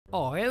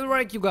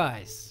Alright you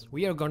guys,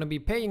 we are gonna be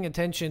paying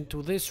attention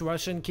to this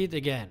Russian kid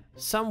again.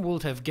 Some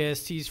would have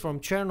guessed he's from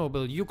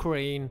Chernobyl,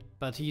 Ukraine,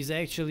 but he's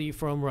actually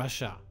from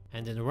Russia.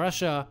 And in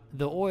Russia,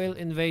 the oil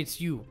invades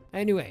you.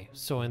 Anyway,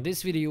 so in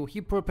this video he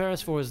prepares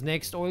for his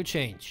next oil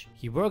change.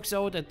 He works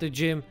out at the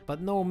gym,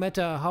 but no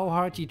matter how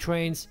hard he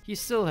trains, he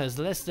still has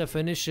less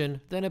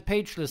definition than a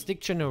pageless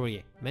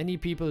dictionary. Many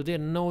people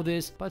didn't know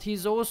this, but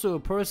he's also a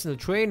personal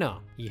trainer.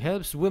 He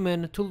helps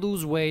women to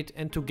lose weight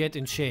and to get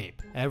in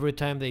shape. Every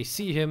time they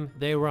see him,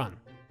 they run.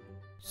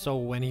 So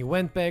when he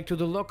went back to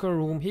the locker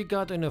room, he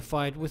got in a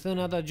fight with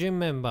another gym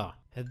member.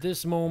 At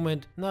this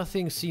moment,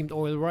 nothing seemed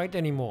alright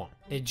anymore.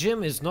 A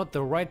gym is not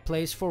the right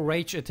place for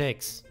rage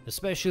attacks,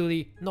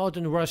 especially not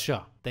in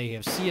Russia. They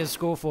have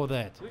CSGO for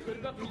that.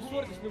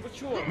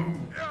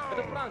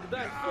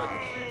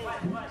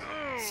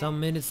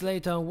 Some minutes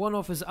later, one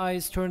of his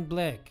eyes turned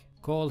black.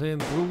 Call him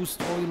bruised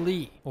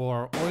oily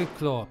or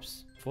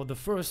oilclops. For the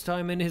first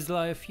time in his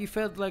life, he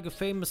felt like a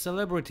famous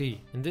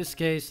celebrity. In this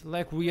case,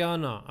 like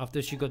Rihanna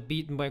after she got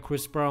beaten by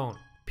Chris Brown.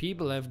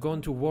 People have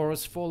gone to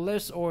wars for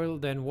less oil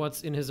than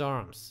what's in his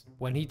arms.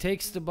 When he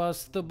takes the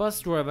bus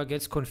driver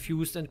gets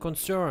confused and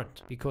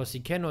concerned, because he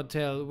cannot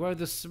tell where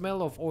the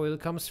smell of oil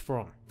comes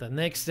from. The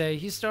next day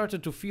he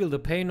started to feel the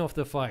pain of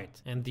the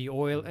fight, and the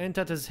oil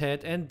entered his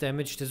head and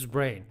damaged his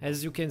brain,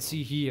 as you can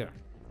see here.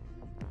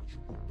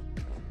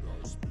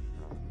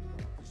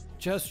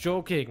 Just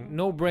joking,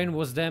 no brain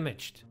was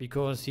damaged,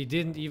 because he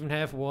didn't even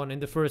have one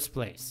in the first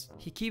place.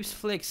 He keeps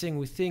flexing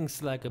with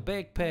things like a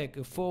backpack,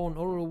 a phone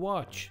or a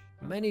watch.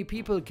 Many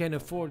people can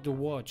afford the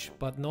watch,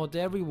 but not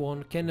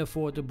everyone can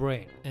afford a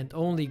brain. And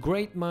only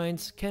great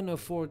minds can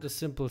afford a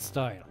simple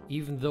style.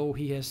 Even though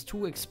he has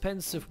two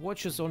expensive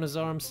watches on his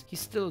arms, he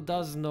still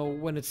doesn't know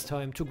when it's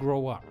time to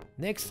grow up.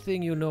 Next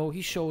thing you know,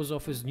 he shows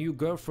off his new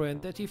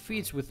girlfriend that he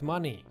feeds with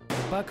money.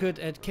 A bucket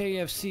at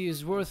KFC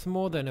is worth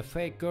more than a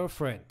fake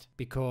girlfriend,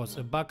 because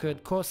a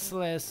bucket costs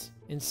less,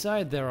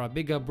 inside there are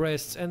bigger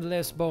breasts and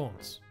less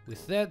bones.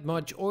 With that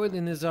much oil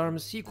in his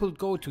arms, he could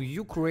go to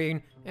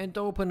Ukraine and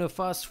open a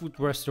fast food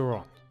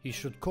restaurant. He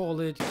should call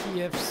it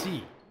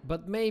KFC.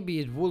 But maybe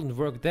it wouldn't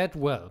work that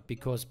well,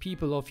 because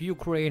people of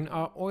Ukraine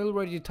are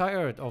already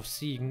tired of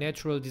seeing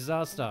natural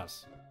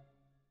disasters.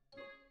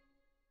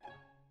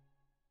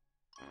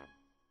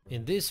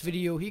 In this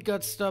video he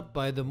got stopped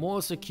by the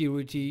mall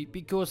security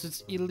because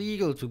it's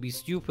illegal to be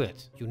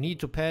stupid. You need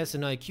to pass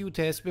an IQ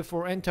test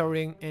before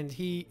entering, and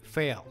he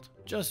failed.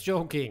 Just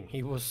joking,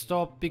 he was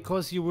stopped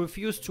because he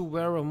refused to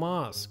wear a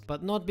mask,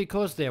 but not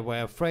because they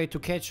were afraid to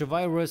catch a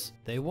virus.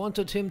 They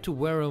wanted him to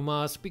wear a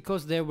mask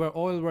because they were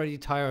already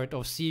tired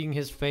of seeing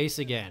his face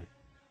again.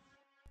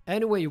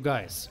 Anyway you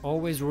guys,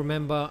 always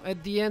remember,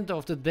 at the end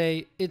of the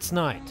day it's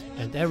night,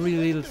 and every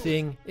little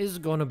thing is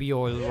gonna be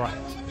alright.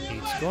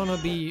 It's gonna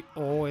be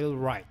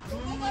alright.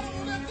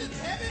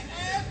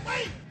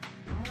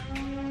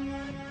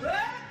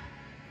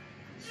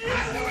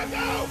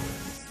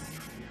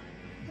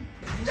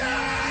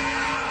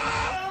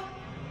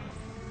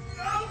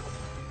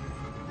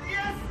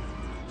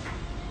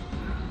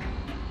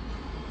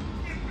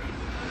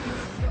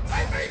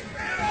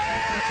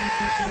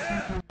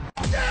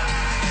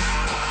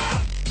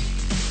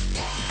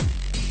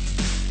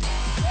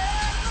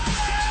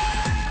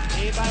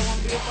 Everybody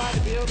want to be a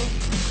bodybuilder,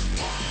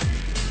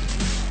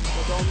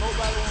 but don't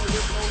nobody want to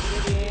lift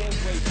over their head.